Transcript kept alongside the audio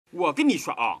我跟你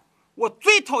说啊，我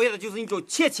最讨厌的就是那种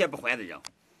欠不还的人。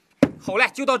好了，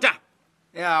就到这儿。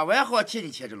哎呀，我也好欠你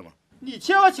钱着了吗？你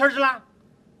欠我钱着了？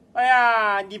哎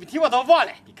呀，你不提我都忘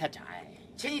了。你看这，哎，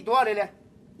欠你多少来了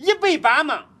？180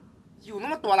嘛。有那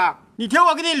么多了？你听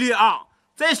我给你捋啊，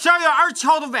在12月27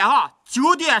号的晚上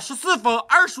9点14分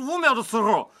25秒的时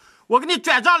候，我给你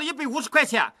转账了150块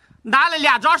钱，拿了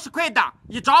2张10块的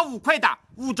，1张5块的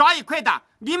，5张1块的。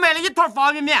你买了1桶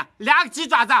方便面，2个鸡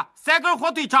爪子，3根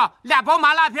火腿肠，2包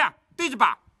麻辣片，对着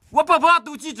吧？我本上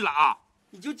都记着了啊。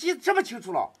你就记得这么清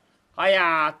楚了？哎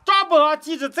呀，账本上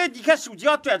记着，在你看手机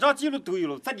上转账记录都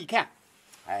有了，这你看。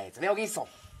哎，这来我给你扫。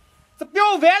这不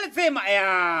要完了再嘛！哎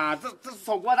呀，这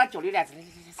扫过咱脚里来，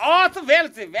哦，这完了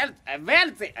再，完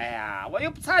了再！哎呀，我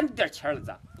又不差你点钱了，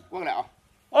这过来啊！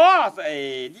哦，这哎，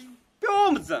你不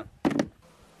要么子！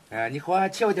哎，你好像还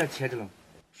欠我点钱着了。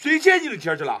谁欠你的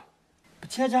钱着了？不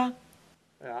欠着？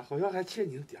哎呀，好像还欠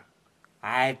你的点。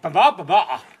哎，不忙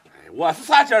啊！哎，我是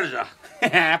啥钱的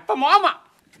这？不忙嘛。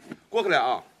过来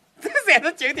啊！这才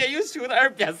是今天又修的2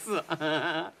边4。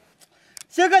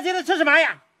鑫哥，今天吃什么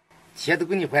呀？钱都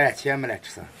给你还了，钱没来吃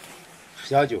啥？吃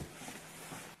香蕉。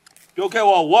不要看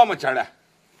我没钱了。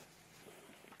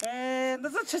哎，那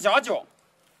是吃香蕉。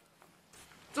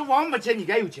这我没钱，你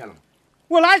该有钱了吗？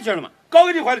我哪有钱了嘛？刚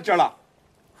给你还的钱了。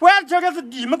还的钱这是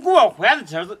你们给我还的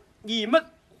钱，是你们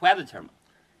还的钱吗？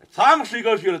咱们谁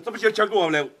跟谁了？这不些钱给我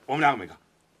们两个没个？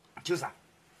就是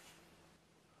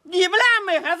你们俩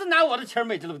买还是拿我的钱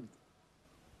买？知道不？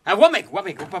哎，我买个，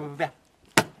不，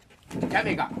还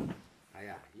没个。哎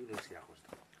呀，有点时间好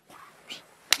使。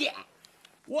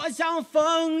我像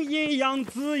风一样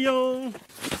自由。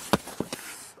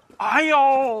哎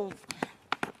呦！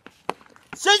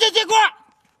结果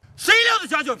谁撂的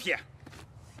香蕉皮？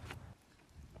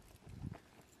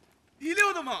你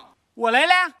撂的吗？我来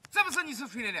了。这不是你是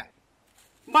谁来的？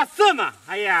没事嘛。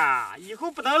哎呀，以后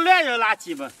不能乱扔垃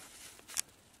圾嘛。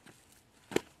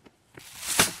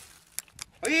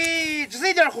哎，这是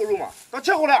一点后肉嘛，都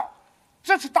切好了。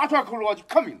这吃大串口肉就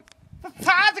可美了。这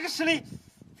咋这个实力？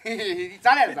嘿嘿嘿，你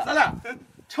咋来了？咋了？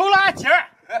抽垃圾儿，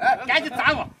赶紧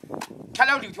砸我！看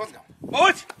了6条子。没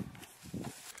问题。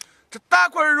这大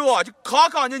块肉啊，就康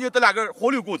康宁宁的2根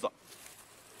红柳骨子。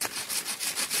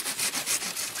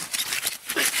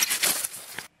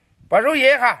把肉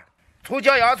腌一下，葱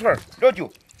姜洋葱料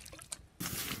酒。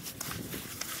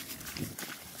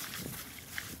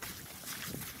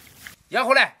腌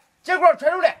好了，这块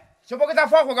穿肉了，小宝给咱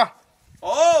放火个。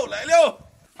哦，来了。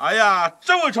哎呀，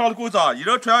这么长的骨子，一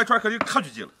人穿一串肯定可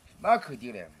去劲了。那肯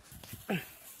定了。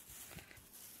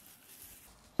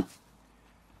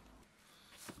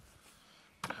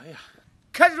哎呀，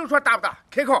看这肉串大不大？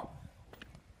开烤。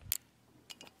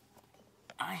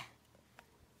哎，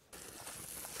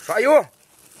刷油。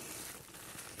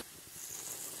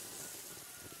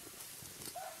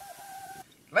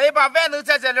来一把万能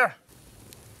蘸料。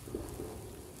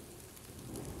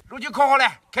肉就烤好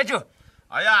了，开蒸。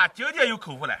哎呀，今天有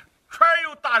口福了，串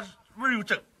又大，味又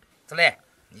正。再来，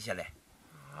你先来。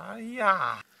哎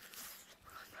呀，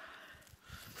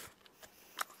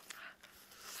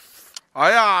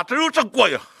哎呀，这肉真过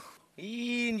瘾。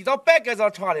咦，你到半根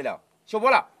上尝来了，小波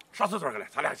了，上厕所去了，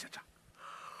咱俩先吃。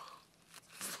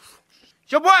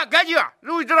小波，赶紧，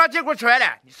肉这让结果吃完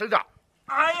了，你省着。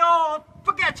哎呦，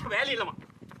不敢吃碗里了吗？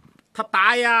他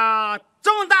大呀，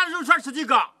这么大的肉串吃几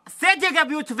个？3天还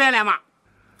不用吃饭了吗？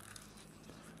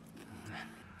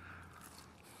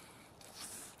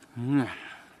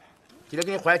今天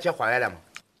给你还钱还完了吗？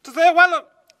这才还了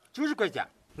90块钱。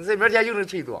你这明天又能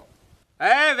吃一顿。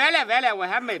哎，完了，我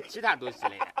还买其他东西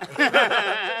嘞。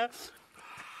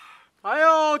哎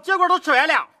呦，结果都吃完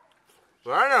了。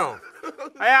完了。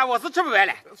哎呀，我是吃不完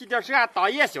了，今天是俺当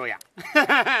夜宵呀。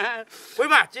朋友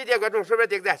们，今天关注，顺便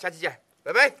点个赞，下期见，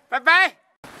拜拜，拜拜。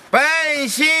拜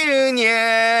新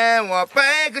年，我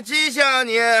拜个吉祥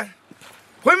年。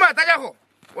朋友们，大家好，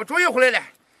我终于回来了。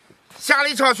下了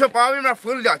一场雪，把外面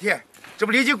封了2天，这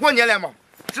不临近过年了吗？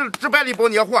置办了一包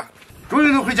年货，终于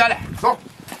能回家了。走。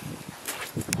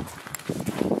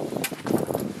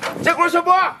这会儿小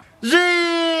波，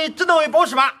这东西包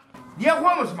什么？年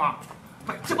货嘛什么？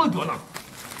不，这么多呢。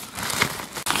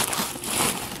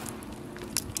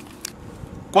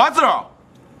瓜子儿，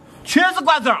全是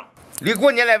瓜子儿。离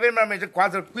过年了，外面买这瓜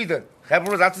子贵的，还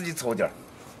不如咱自己炒点。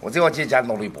我再往进家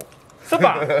弄了一包。是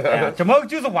吧？哎呀，这么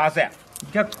就是划算。你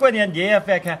看过年年夜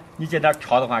饭，看你今天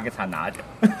炒的话，给他拿着。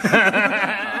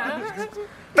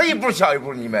这一步小一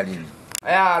步，你买的。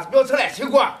哎呀，不要吃了，请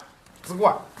过，吃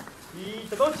过。咦，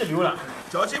这都几流了？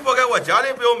小气不该我家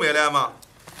里不要买了吗？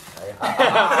哎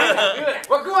呀，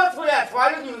我给我抽了，抽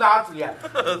完就你们拿走了。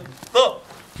走。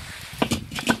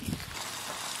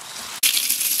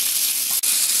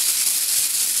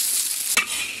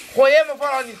火也没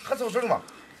放上，你还凑手嘛？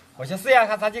我先试一下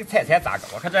看咱这个菜咋个，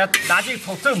我看这拿这个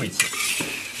炒正没气，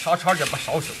炒这不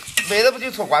烧手。妹子不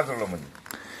就炒瓜子了吗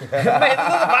你？妹子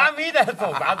都是把妹的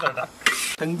炒瓜子的。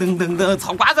噔噔噔噔，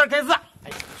炒瓜子开始。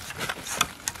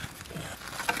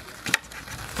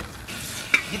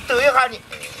你等一下你。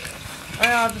哎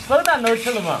呀，这生蛋能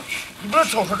吃了吗？你不是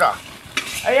炒出这？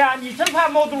哎呀，你真怕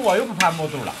冒肚，我又不怕冒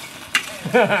肚了。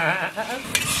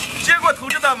结果投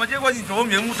资大嘛，结果你怎么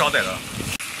明目张胆的？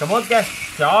怎么敢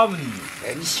笑嘛你？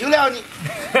哎，你行了你。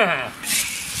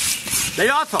那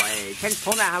要炒哎，看你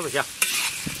炒蛋还不行。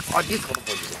啊，你炒的好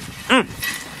极了。嗯。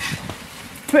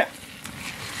对。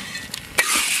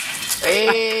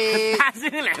哎。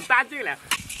打进来。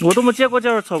我都没见过这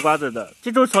样炒瓜子的，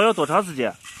这种炒要多长时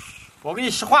间？我跟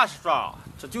你实话实说啊，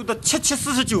这就得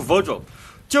749分钟，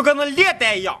就跟那炼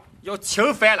丹一样，要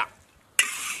清饭了。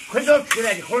快点出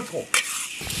来，你好好炒。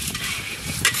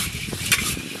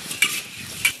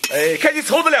哎，看你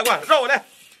抽的两罐，让我来。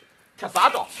看啥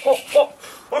招？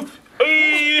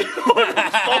哎，好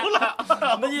了，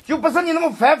那你就不是你那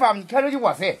么犯法，你看着就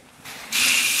哇塞。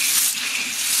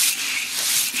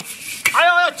哎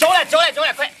呦，搅来，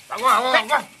快！大哥，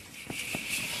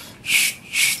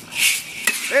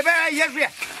来，盐水，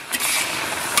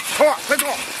炒，快炒，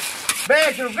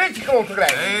外气给我出来。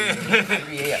哎，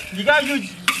你看有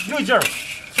劲儿，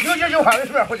有劲就完了，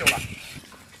是不是？喝酒了。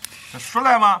熟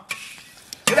了吗？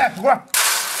有点出锅。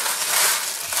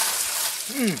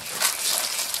嗯。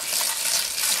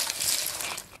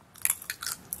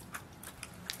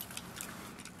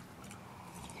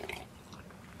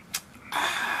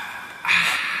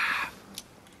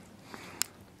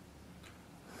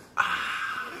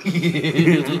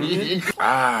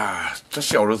啊，这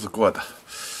小日子过的，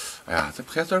哎呀，这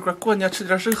盘算块过年吃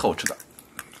点真好吃的。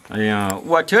哎呀，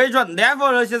我听说南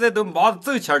方人现在都忙着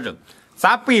挣钱挣，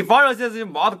咱北方人现在就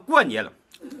忙着过年了，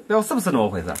不知道是不是那么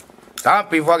回事？咱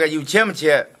北方有钱没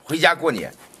钱回家过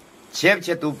年，钱不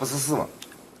钱都不是事嘛，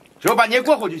只要把年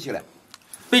过好就行了。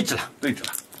对着了。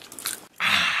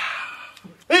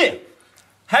哎，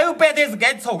还有半袋子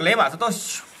赶紧炒过来吧，这都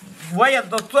我也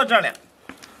都坐这儿了。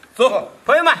走，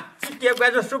朋友们，点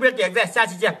关注，顺便点个赞，下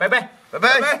期见，拜拜。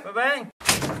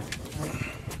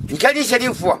你看你写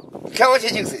的福，你看我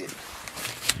写这个谁？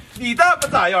你的不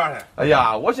咋样了？哎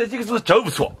呀，我写这个字真不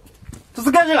错。这是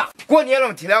干什么？过年了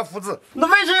嘛，贴两福字。那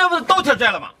为什么不是倒贴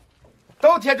赚了吗？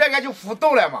倒贴赚俺就福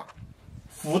到了嘛。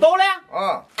福到了？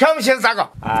看我们写的咋个？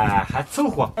哎，还凑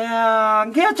合。哎呀，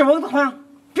俺这蚊子好像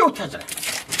不要贴着了。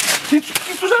你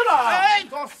出事了？哎，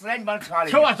找死了，你把它吃完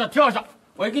了。听我说，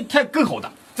我给你贴更好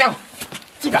的。这样，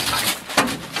这个啥？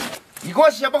你给我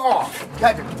写不好，你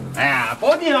看这个。哎呀，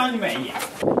保定让你满意。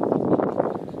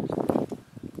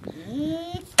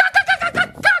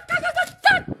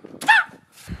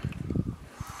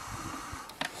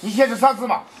你写的啥字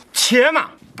嘛？钱嘛，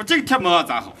不这个贴么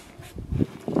咋好？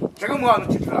这个么能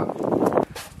提出来？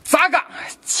咋个？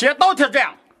钱倒贴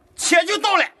赚，钱就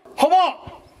到了，好不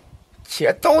好？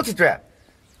钱倒贴赚，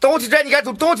倒贴赚，你看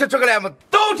都倒贴这个了嘛？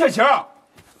倒贴钱。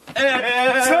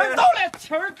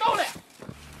钱到了。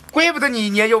怪不得你一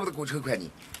年要不得工程款呢，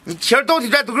你钱倒贴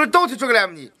赚都是倒贴这个了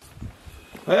嘛你？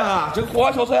哎呀，这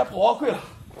黄小子也跑快了，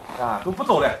啊，都不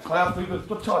走了，好像飞个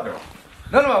多跳点。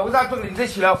那么为啥这个你再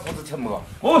写两福字贴么？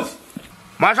哦，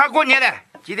马上过年了，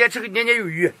今天吃个年年有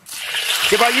余，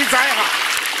先把鱼炸一下。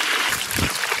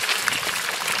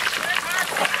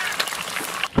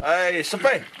哎，失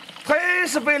败，太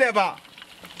失败了吧？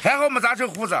还好没炸成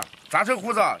胡子，炸成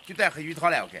胡子就带黑鱼汤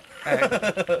了。OK。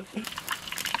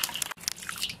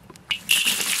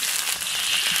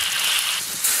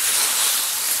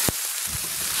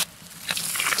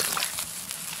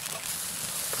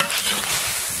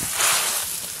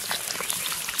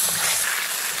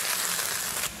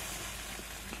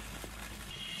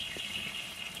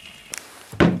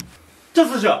这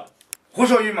是这红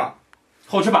烧鱼嘛，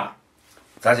好吃吧？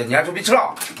咱今年准备吃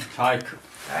了。尝一口。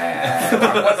哎，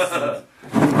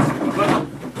我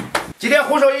今天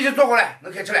红烧鱼就做好了，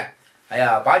能开吃了。哎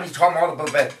呀，把你长毛的宝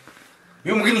贝，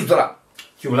又没给你做了。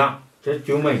酒了，这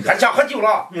酒没还想喝酒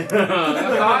了？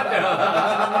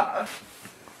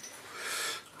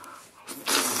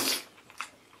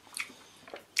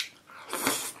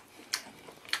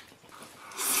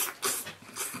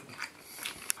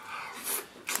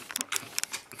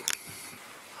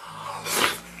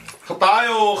大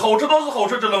哟，好吃倒是好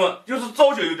吃，知道吗？就是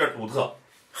造型有点独特。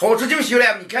好吃就行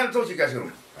了，你看造型干什么？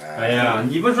哎呀，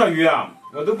你不说鱼啊，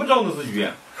我都不知道那是鱼。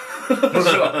不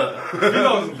是吧？知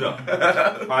道是不是？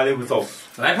妈的不走。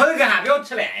来，朋友干啥？不要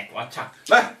吃了，哎，我吃。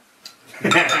来，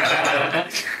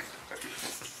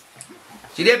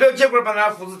今天不要结果把那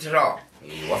福字贴上，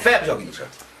我饭不想给你吃。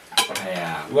哎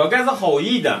呀，我这是好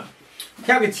意的，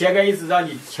这个切个意思让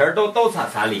你气儿倒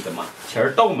擦里的嘛，气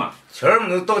儿倒嘛。气儿没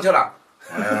能倒去了。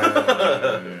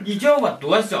你叫我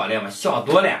多想了嘛，想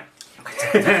多了。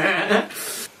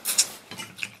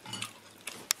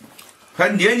还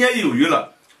年年有余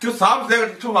了，就啥不在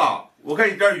吃饭，我看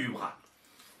一点余不哈。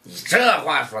你这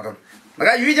话说的，那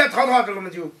个鱼见汤汤这了么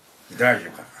就一点余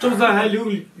不哈。这不是还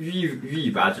留鱼尾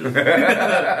巴着？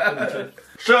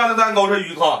吃完了咱熬成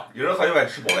鱼汤，一人喝一碗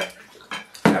吃饱了。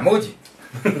没问题。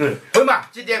朋友们，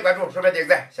记得点关注，顺便点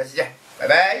个赞，下期见，拜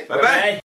拜，拜拜。